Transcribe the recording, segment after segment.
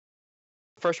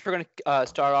first we're going to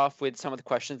start off with some of the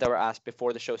questions that were asked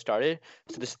before the show started.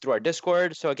 So this is through our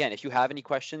Discord. So again, if you have any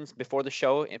questions before the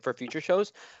show and for future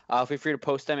shows, feel free to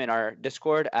post them in our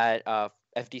Discord at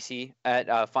FTC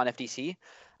at Fun FTC,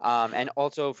 and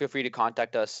also feel free to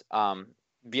contact us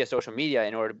via social media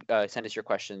in order to send us your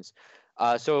questions.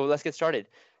 So let's get started.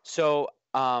 So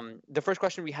the first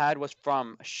question we had was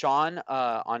from Sean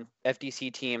on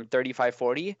FTC team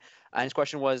 3540. And his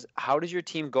question was, how does your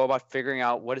team go about figuring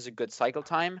out what is a good cycle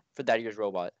time for that year's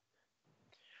robot?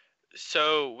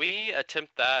 So we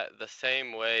attempt that the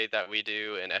same way that we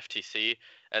do in FTC.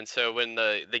 And so when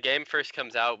the game first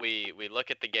comes out, we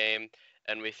look at the game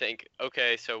and we think,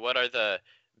 okay, so what are the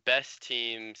best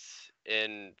teams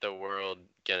in the world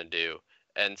going to do?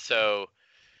 And so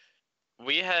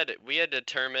we had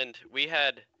determined we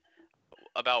had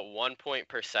about 1 point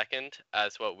per second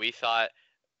as what we thought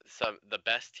the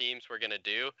best teams were going to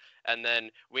do, and then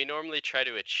we normally try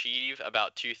to achieve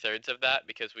about 2/3 of that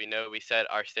because we know we set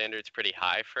our standards pretty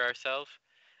high for ourselves.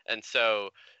 And so,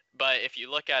 but if you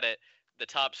look at it, the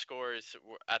top scores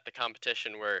at the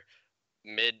competition were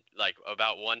like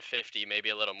about 150,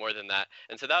 maybe a little more than that,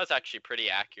 and so that was actually pretty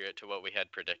accurate to what we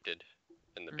had predicted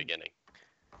in the beginning.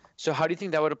 So how do you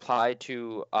think that would apply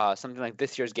to something like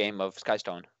this year's game of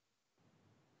Skystone?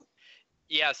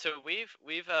 Yeah, so we've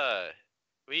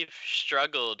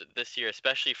struggled this year,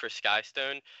 especially for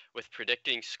Skystone, with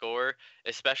predicting score,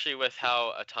 especially with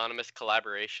how autonomous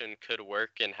collaboration could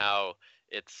work and how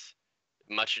it's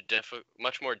much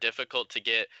more difficult to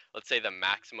get, let's say, the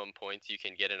maximum points you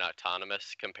can get in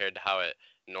autonomous compared to how it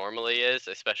normally is,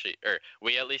 especially, or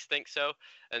we at least think so.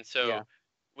 And so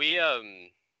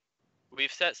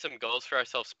we've set some goals for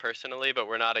ourselves personally, but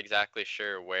we're not exactly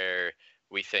sure where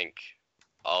we think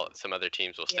some other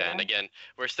teams will stand. Yeah. Again,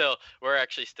 we're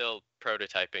actually still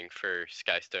prototyping for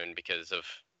Skystone because of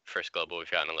First Global. We've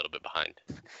gotten a little bit behind.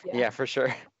 Yeah, for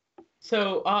sure.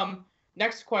 So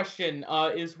next question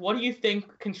is, what do you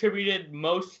think contributed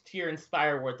most to your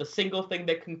Inspire Award? The single thing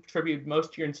that contributed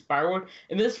most to your Inspire Award?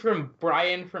 And this is from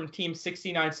Brian from Team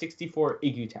 6964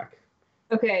 Igutech.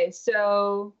 Okay,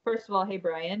 so first of all, hey,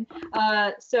 Brian.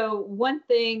 So one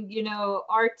thing,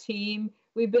 our team,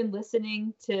 we've been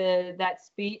listening to that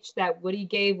speech that Woody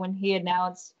gave when he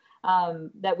announced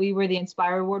that we were the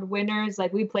Inspire Award winners.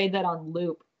 Like, we played that on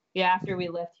loop, after we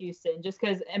left Houston, just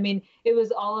because, it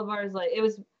was all of ours, it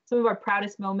was some of our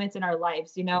proudest moments in our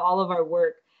lives, all of our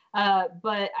work.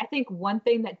 But I think one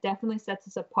thing that definitely sets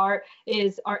us apart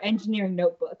is our engineering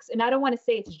notebooks. And I don't want to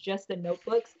say it's just the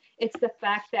notebooks. It's the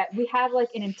fact that we have an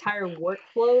entire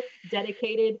workflow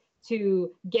dedicated to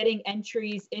getting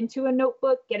entries into a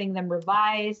notebook, getting them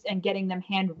revised, and getting them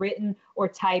handwritten or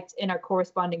typed in our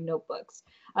corresponding notebooks.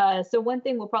 So one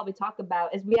thing we'll probably talk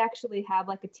about is we actually have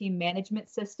a team management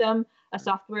system, a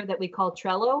software that we call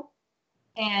Trello.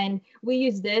 And we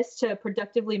use this to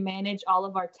productively manage all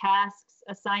of our tasks,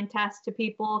 assign tasks to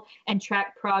people, and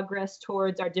track progress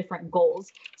towards our different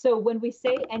goals. So when we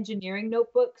say engineering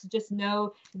notebooks, just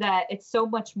know that it's so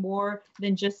much more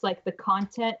than just the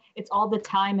content. It's all the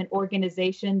time and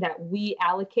organization that we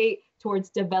allocate towards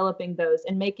developing those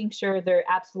and making sure they're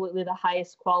absolutely the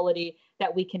highest quality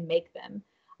that we can make them.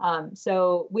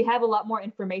 So we have a lot more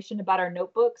information about our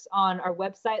notebooks on our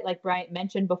website, like Bryant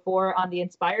mentioned before, on the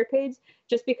Inspire page,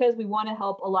 just because we want to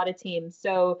help a lot of teams.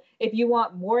 So if you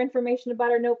want more information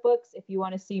about our notebooks, if you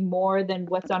want to see more than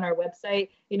what's on our website,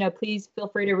 please feel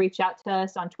free to reach out to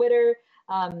us on Twitter.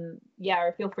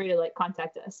 Or feel free to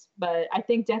contact us. But I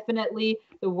think definitely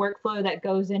the workflow that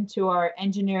goes into our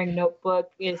engineering notebook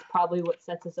is probably what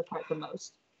sets us apart the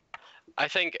most. I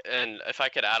think, and if I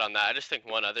could add on that, I just think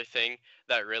one other thing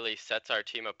that really sets our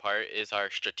team apart is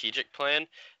our strategic plan.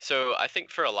 So I think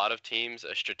for a lot of teams,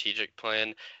 a strategic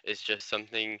plan is just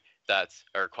something that's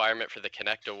a requirement for the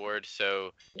Connect Award.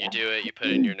 So you do it, you put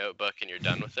it in your notebook, and you're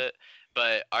done with it.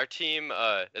 But our team,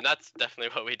 and that's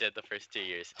definitely what we did the first 2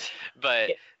 years,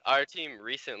 but our team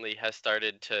recently has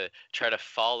started to try to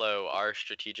follow our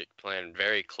strategic plan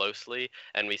very closely,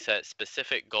 and we set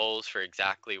specific goals for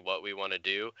exactly what we want to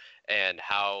do and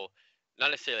how,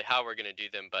 not necessarily how we're going to do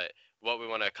them, but what we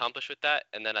want to accomplish with that.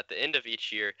 And then at the end of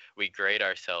each year, we grade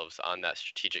ourselves on that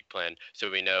strategic plan so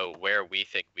we know where we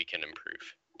think we can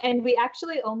improve. And we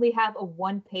actually only have a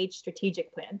 1-page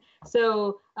strategic plan.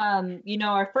 So,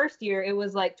 our first year, it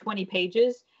was 20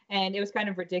 pages and it was kind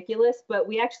of ridiculous, but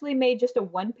we actually made just a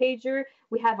 1-pager.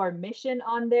 We have our mission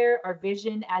on there, our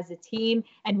vision as a team,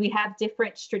 and we have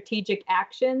different strategic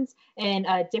actions and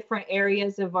different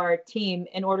areas of our team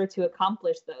in order to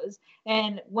accomplish those.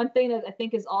 And one thing that I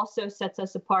think is also sets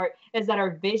us apart is that our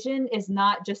vision is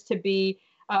not just to be,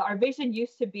 our vision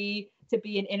used to be to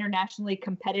be an internationally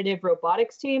competitive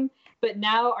robotics team, but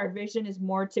now our vision is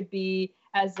more to be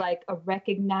as like a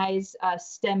recognized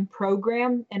STEM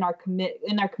program in our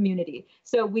community.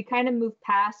 So we kind of move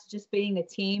past just being a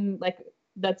team like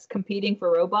that's competing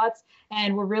for robots,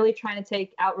 and we're really trying to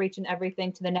take outreach and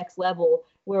everything to the next level,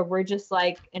 where we're just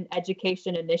like an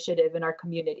education initiative in our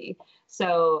community.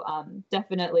 So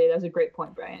definitely, that's a great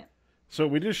point, Bryant. So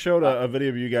we just showed a video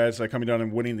of you guys coming down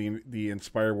and winning the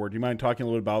Inspire Award. Do you mind talking a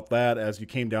little bit about that as you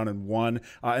came down and won?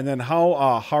 And then how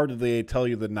hard did they tell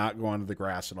you to not go onto the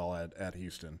grass at all at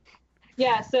Houston?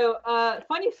 Yeah, so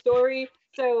funny story.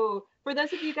 So for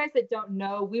those of you guys that don't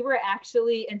know, we were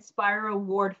actually Inspire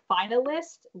Award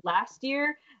finalists last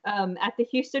year at the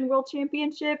Houston World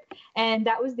Championship. And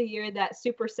that was the year that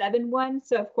Super 7 won.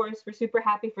 So of course, we're super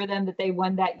happy for them that they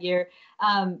won that year.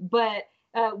 But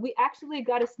we actually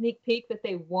got a sneak peek that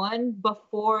they won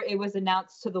before it was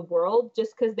announced to the world,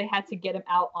 just because they had to get them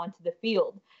out onto the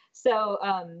field. So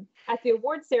at the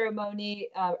award ceremony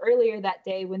earlier that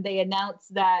day, when they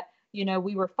announced that, you know,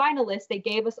 we were finalists, they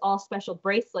gave us all special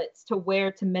bracelets to wear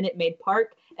to Minute Maid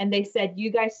Park. And they said, you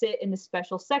guys sit in the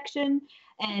special section.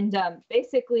 And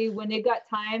basically, when it got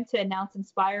time to announce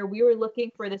Inspire, we were looking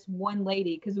for this one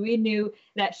lady because we knew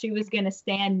that she was going to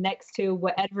stand next to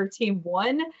whatever team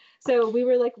won. So we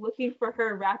were like looking for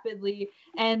her rapidly.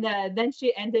 And then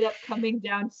she ended up coming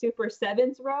down Super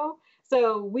 7's row.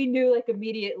 So we knew like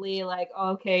immediately like,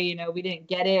 oh, okay, you know, we didn't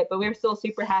get it, but we were still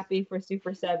super happy for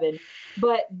Super 7.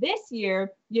 But this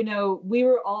year, you know, we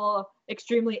were all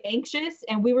extremely anxious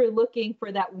and we were looking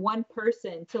for that one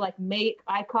person to like make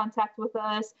eye contact with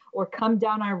us or come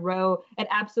down our row, and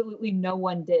absolutely no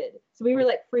one did. So we were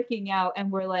like freaking out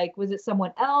and we're like, was it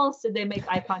someone else? Did they make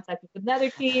eye contact with another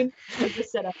team? Was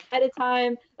this set up ahead of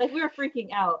time? Like we were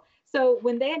freaking out. So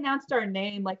when they announced our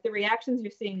name, like the reactions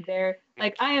you're seeing there,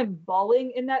 like I am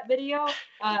bawling in that video.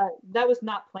 That was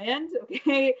not planned,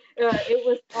 okay? It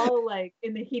was all like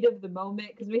in the heat of the moment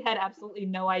because we had absolutely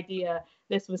no idea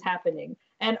this was happening.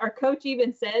 And our coach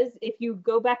even says, if you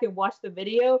go back and watch the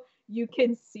video, you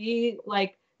can see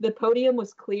like the podium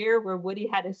was clear where Woody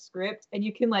had a script and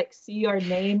you can like see our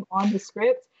name on the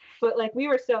script. But like we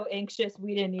were so anxious,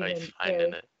 we didn't even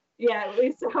care. Yeah, we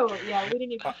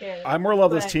didn't even care. I more love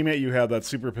this teammate you have that's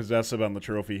super possessive on the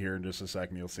trophy here in just a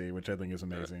second, you'll see, which I think is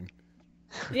amazing.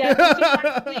 Yeah,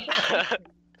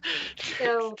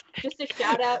 so just a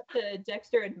shout out to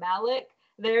Dexter and Malik.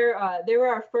 They were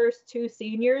our first two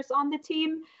seniors on the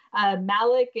team.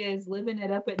 Malik is living it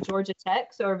up at Georgia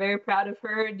Tech, so we're very proud of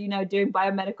her, you know, doing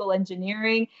biomedical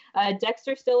engineering.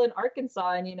 Dexter's still in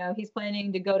Arkansas, and, you know, he's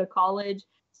planning to go to college.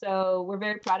 So we're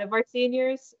very proud of our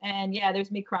seniors, and yeah,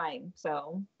 there's me crying.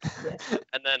 So yes.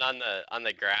 And then on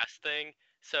the grass thing,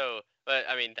 but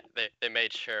I mean, they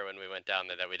made sure when we went down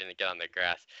there that we didn't get on the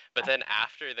grass. But then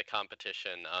after the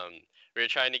competition, we were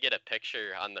trying to get a picture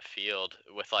on the field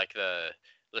with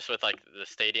the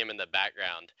stadium in the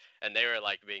background, and they were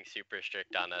like being super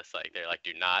strict on us. Like they're like,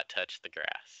 do not touch the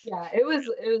grass. Yeah, it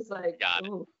was like,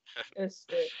 ooh, it was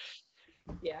strict.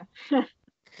 Yeah.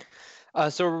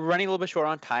 So we're running a little bit short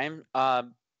on time,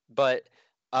 but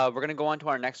we're going to go on to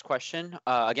our next question.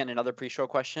 Again, another pre-show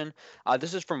question.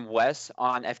 This is from Wes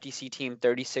on FTC team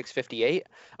 3658.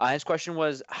 His question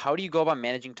was, how do you go about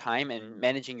managing time and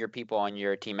managing your people on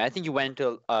your team? And I think you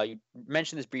you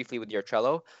mentioned this briefly with your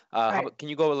Trello. Right. Can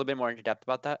you go a little bit more into depth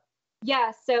about that?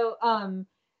 Yeah, so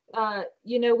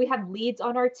you know, we have leads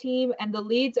on our team, and the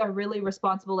leads are really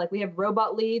responsible. Like we have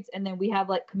robot leads, and then we have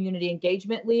like community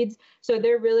engagement leads. So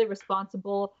they're really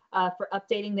responsible for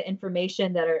updating the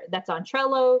information that's on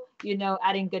Trello, you know,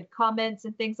 adding good comments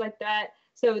and things like that.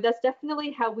 So that's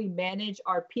definitely how we manage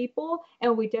our people,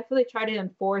 and we definitely try to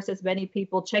enforce as many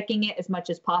people checking it as much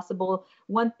as possible.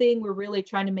 One thing we're really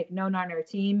trying to make known on our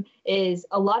team is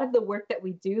a lot of the work that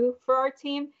we do for our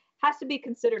team has to be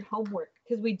considered homework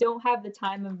because we don't have the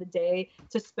time of the day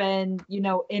to spend, you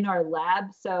know, in our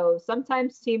lab. So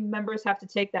sometimes team members have to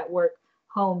take that work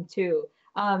home too.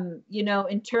 You know,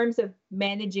 in terms of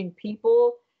managing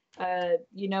people,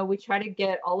 you know, we try to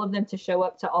get all of them to show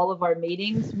up to all of our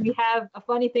meetings. We have a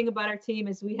funny thing about our team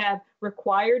is we have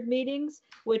required meetings,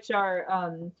 which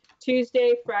are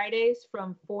Tuesday, Fridays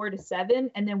from 4 to 7.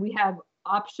 And then we have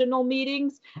optional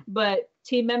meetings, but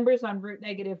team members on Root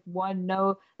 -1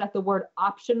 know that the word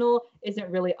optional isn't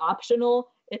really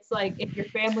optional. It's like if your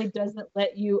family doesn't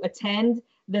let you attend,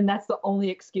 then that's the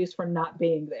only excuse for not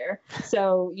being there.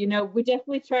 So, you know, we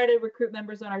definitely try to recruit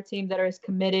members on our team that are as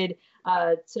committed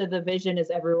to the vision as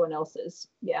everyone else is.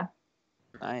 Yeah.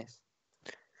 Nice.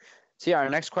 So yeah, our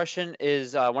next question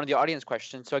is one of the audience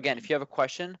questions. So again, if you have a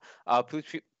question,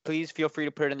 please feel free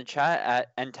to put it in the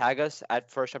chat and tag us at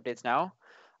First Updates Now.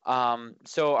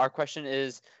 So our question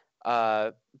is,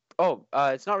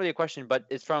 it's not really a question, but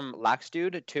it's from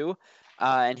LaxDude too.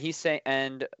 And he's saying,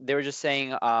 and they were just saying,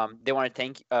 they want to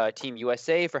thank Team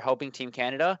USA for helping Team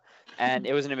Canada, and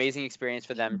it was an amazing experience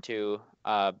for them to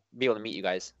be able to meet you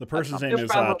guys. The person's name No is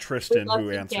problem. Tristan, We love who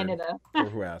Team answered Canada. or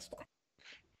who asked.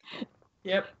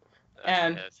 Yep.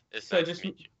 And it's so nice just to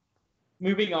meet you.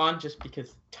 moving on, just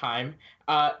because time.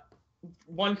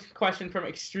 One question from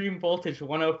Extreme Voltage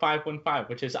 10515,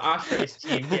 which is Osprey's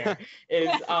team here, is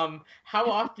how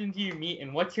often do you meet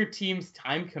and what's your team's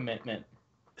time commitment?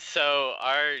 So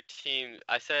our team,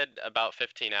 I said about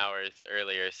 15 hours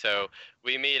earlier. So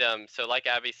we meet, so like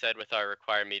Abby said, with our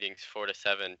required meetings 4 to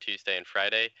 7 Tuesday and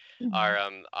Friday. Our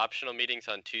optional meetings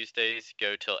on Tuesdays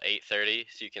go till 8:30,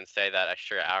 so you can stay that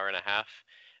extra hour and a half.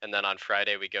 And then on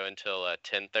Friday we go until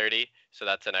 10:30, so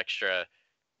that's an extra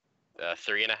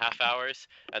 3.5 hours.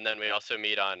 And then we also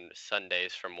meet on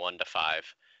Sundays from 1 to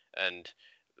 5. And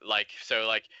like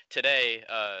today,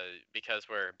 because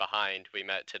we're behind, we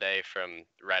met today from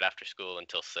right after school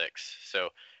until 6. So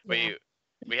we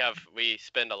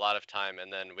spend a lot of time,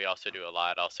 and then we also do a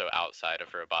lot also outside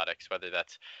of robotics, whether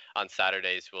that's on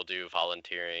Saturdays we'll do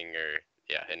volunteering or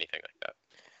anything like that.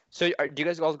 So do you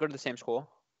guys all go to the same school?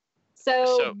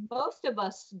 So most of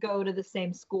us go to the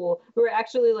same school. We're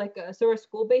actually we're a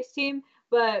school-based team,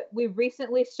 but we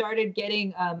recently started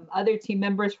getting other team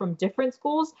members from different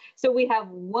schools. So we have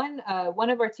one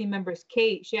of our team members,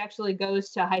 Kate. She actually goes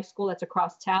to high school that's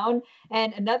across town,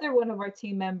 and another one of our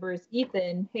team members,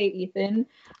 Ethan. Hey, Ethan.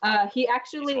 He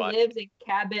actually lives in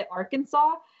Cabot,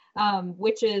 Arkansas,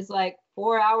 which is like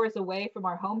 4 hours away from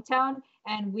our hometown.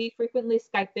 And we frequently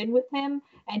Skype in with him,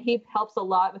 and he helps a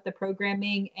lot with the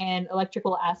programming and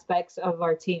electrical aspects of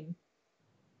our team.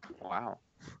 Wow.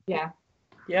 Yeah.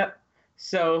 Yep.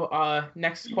 So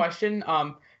next question,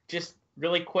 just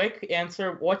really quick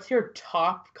answer. What's your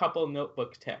top couple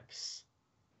notebook tips?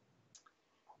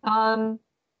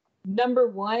 Number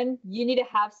one, you need to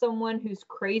have someone who's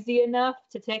crazy enough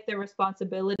to take the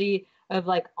responsibility of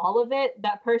like all of it.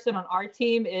 That person on our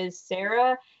team is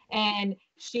Sarah, and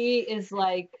she is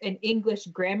like an English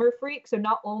grammar freak. So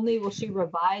not only will she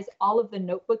revise all of the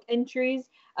notebook entries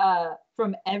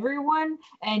from everyone,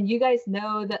 and you guys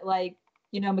know that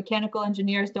mechanical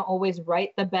engineers don't always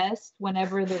write the best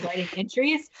whenever they're writing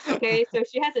entries. Okay, so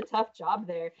she has a tough job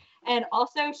there. And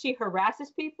also she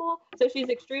harasses people. So she's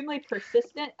extremely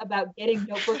persistent about getting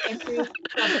notebook entries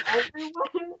from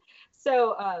everyone.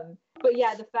 So, but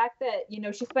yeah, the fact that,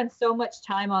 she spends so much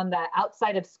time on that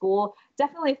outside of school,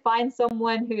 definitely find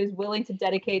someone who is willing to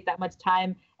dedicate that much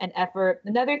time and effort.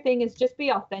 Another thing is just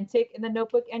be authentic in the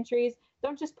notebook entries.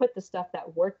 Don't just put the stuff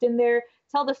that worked in there.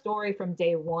 Tell the story from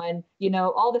day one,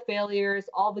 all the failures,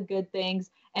 all the good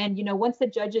things. And, once the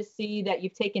judges see that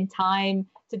you've taken time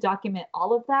to document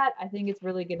all of that, I think it's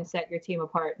really going to set your team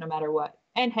apart no matter what.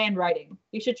 And handwriting.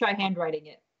 You should try handwriting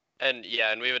it. And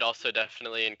and we would also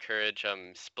definitely encourage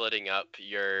splitting up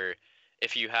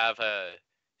if you have a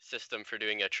system for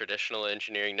doing a traditional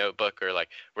engineering notebook or like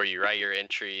where you write your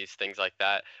entries, things like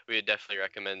that, we would definitely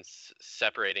recommend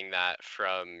separating that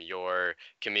from your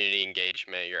community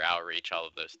engagement, your outreach, all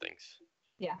of those things.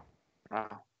 Yeah.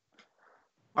 Wow.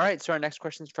 All right, so our next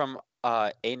question is from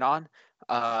Anon.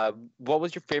 What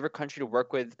was your favorite country to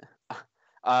work with?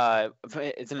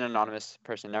 It's an anonymous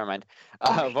person. Never mind.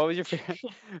 What was your favorite?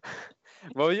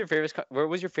 Where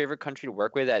was your favorite country to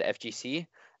work with at FGC?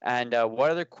 And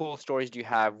what other cool stories do you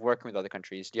have working with other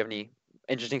countries? Do you have any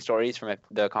interesting stories from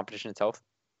the competition itself?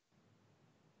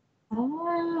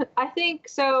 I think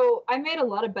so. I made a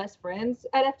lot of best friends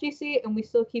at FGC, and we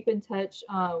still keep in touch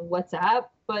on WhatsApp.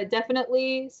 But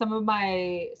definitely some of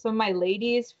my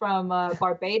ladies from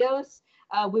Barbados.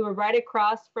 We were right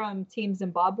across from Team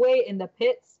Zimbabwe in the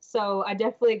pits, so I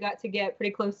definitely got to get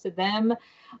pretty close to them.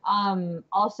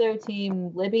 Also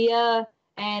Team Libya,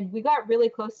 and we got really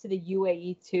close to the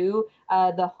UAE too,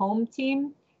 the home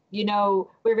team.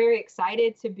 We're very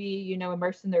excited to be,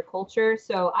 immersed in their culture.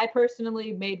 So I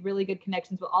personally made really good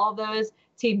connections with all of those.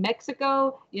 Team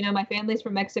Mexico, my family's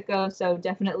from Mexico, so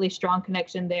definitely strong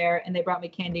connection there. And they brought me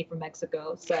candy from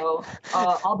Mexico. So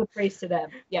all the praise to them.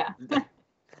 Yeah.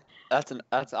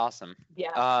 That's awesome.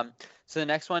 Yeah. So the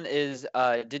next one is,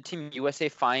 did Team USA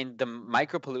find the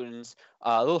micropollutants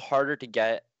a little harder to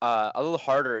get, a little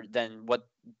harder than what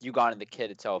you got in the kit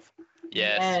itself?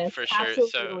 Yes, for sure.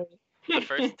 Absolutely. the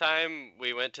first time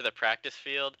we went to the practice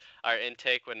field, our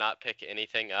intake would not pick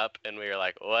anything up, and we were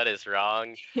like, what is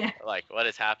wrong? Yeah. Like, what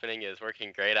is happening? It was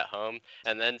working great at home.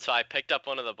 And then so I picked up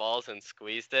one of the balls and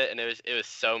squeezed it, and it was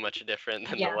so much different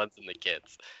than the ones in the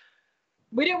kits.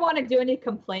 We didn't want to do any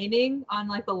complaining on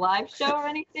like the live show or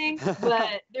anything,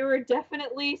 but there were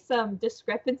definitely some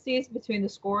discrepancies between the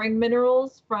scoring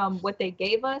minerals from what they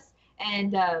gave us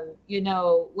and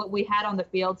what we had on the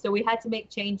field. So we had to make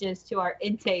changes to our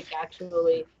intake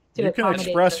actually. You can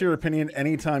express your opinion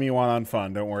anytime you want on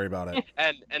Fun. Don't worry about it.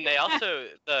 And they also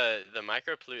the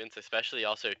micropollutants especially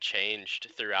also changed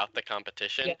throughout the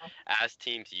competition as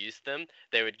teams used them.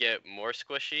 They would get more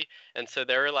squishy, and so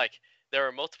there were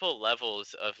multiple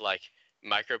levels of like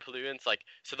micropollutants. Like,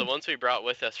 so the ones we brought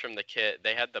with us from the kit,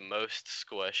 they had the most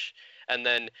squish, and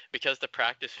then because the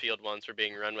practice field ones were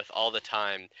being run with all the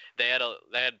time, they had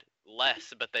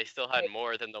less, but they still had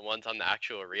more than the ones on the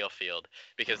actual real field,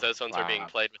 because those ones were being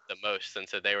played with the most, and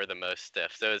so they were the most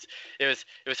stiff. So it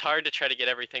was hard to try to get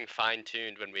everything fine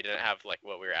tuned when we didn't have like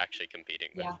what we were actually competing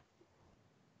with.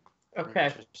 Okay.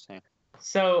 Interesting.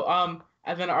 So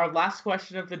and then our last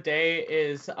question of the day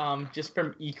is just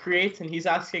from eCreates, and he's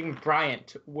asking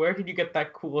Bryant, where did you get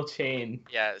that cool chain?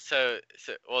 Yeah, so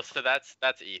that's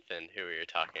Ethan who we were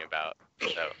talking about.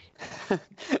 So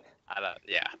I don't,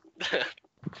 yeah.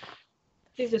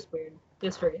 He's just weird.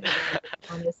 Just forget about it,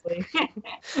 honestly.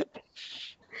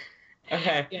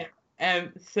 Okay. Yeah.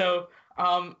 And so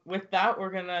with that,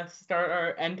 we're gonna start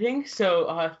our ending.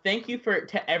 So thank you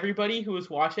to everybody who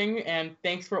was watching, and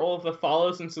thanks for all of the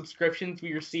follows and subscriptions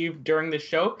we received during the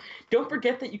show. Don't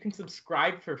forget that you can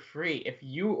subscribe for free if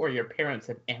you or your parents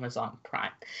have Amazon Prime.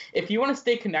 If you want to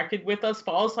stay connected with us,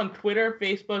 follow us on Twitter,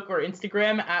 Facebook, or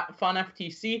Instagram at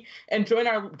FunFTC, and join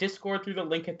our Discord through the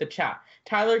link at the chat.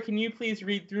 Tyler, can you please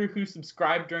read through who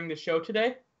subscribed during the show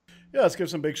today? Yeah, let's give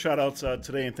some big shout outs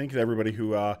today, and thank you to everybody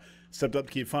who stepped up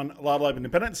to keep Fun live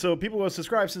independent. So people who have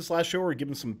subscribed since last show are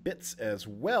given some bits as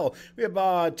well. We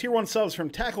have tier 1 subs from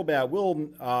Tacklebat, Will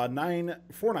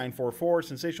 94944,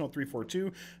 Sensational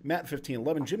 342, Matt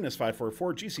 1511, Gymnast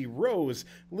 544, GC Rose,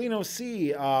 Lino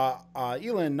C, Elin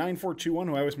 9421,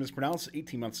 who I always mispronounce,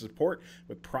 18 months of support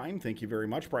with Prime. Thank you very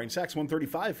much. Brian Sachs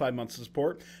 135, 5 months of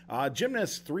support.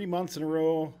 Gymnast 3 months in a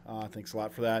row. Thanks a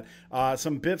lot for that.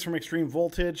 Some bits from Extreme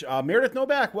Voltage. Meredith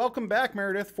Novak, welcome back,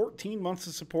 Meredith. 14 months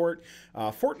of support.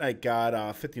 Fortnite God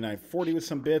 5940 with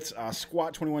some bits.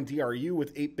 Squat 21 DRU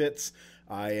with 8 bits.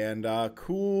 And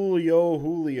Coolio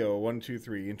Julio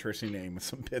 123, interesting name, with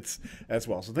some bits as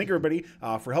well. So thank you everybody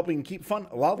for helping keep Fun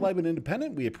live and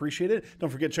independent. We appreciate it. Don't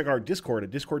forget to check our Discord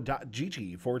at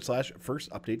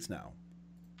discord.gg/first updates now.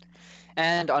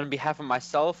 And on behalf of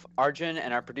myself, Arjun,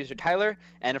 and our producer Tyler,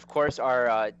 and of course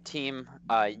our team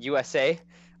USA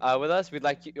with us, we'd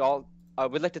like to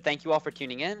thank you all for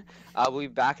tuning in. We'll be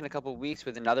back in a couple of weeks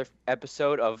with another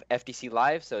episode of FTC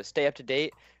Live. So stay up to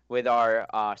date with our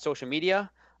social media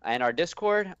and our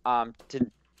Discord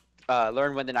to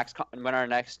learn when our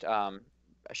next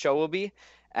show will be.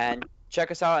 And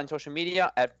check us out on social media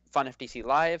at FunFTC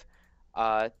Live.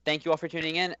 Thank you all for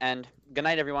tuning in, and good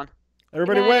night, everyone.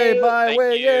 Everybody, wave, bye,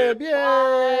 wave, you.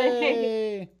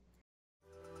 yay!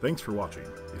 Thanks for watching.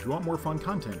 If you want more fun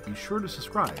content, be sure to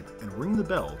subscribe and ring the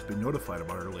bell to be notified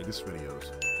about our latest videos.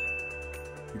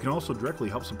 You can also directly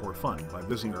help support Fun by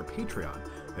visiting our Patreon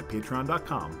at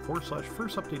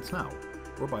patreon.com/firstupdatesnow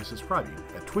or by subscribing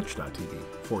at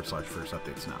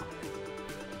twitch.tv/firstupdatesnow.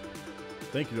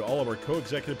 Thank you to all of our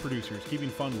co-executive producers keeping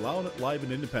Fun loud, live,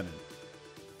 and independent.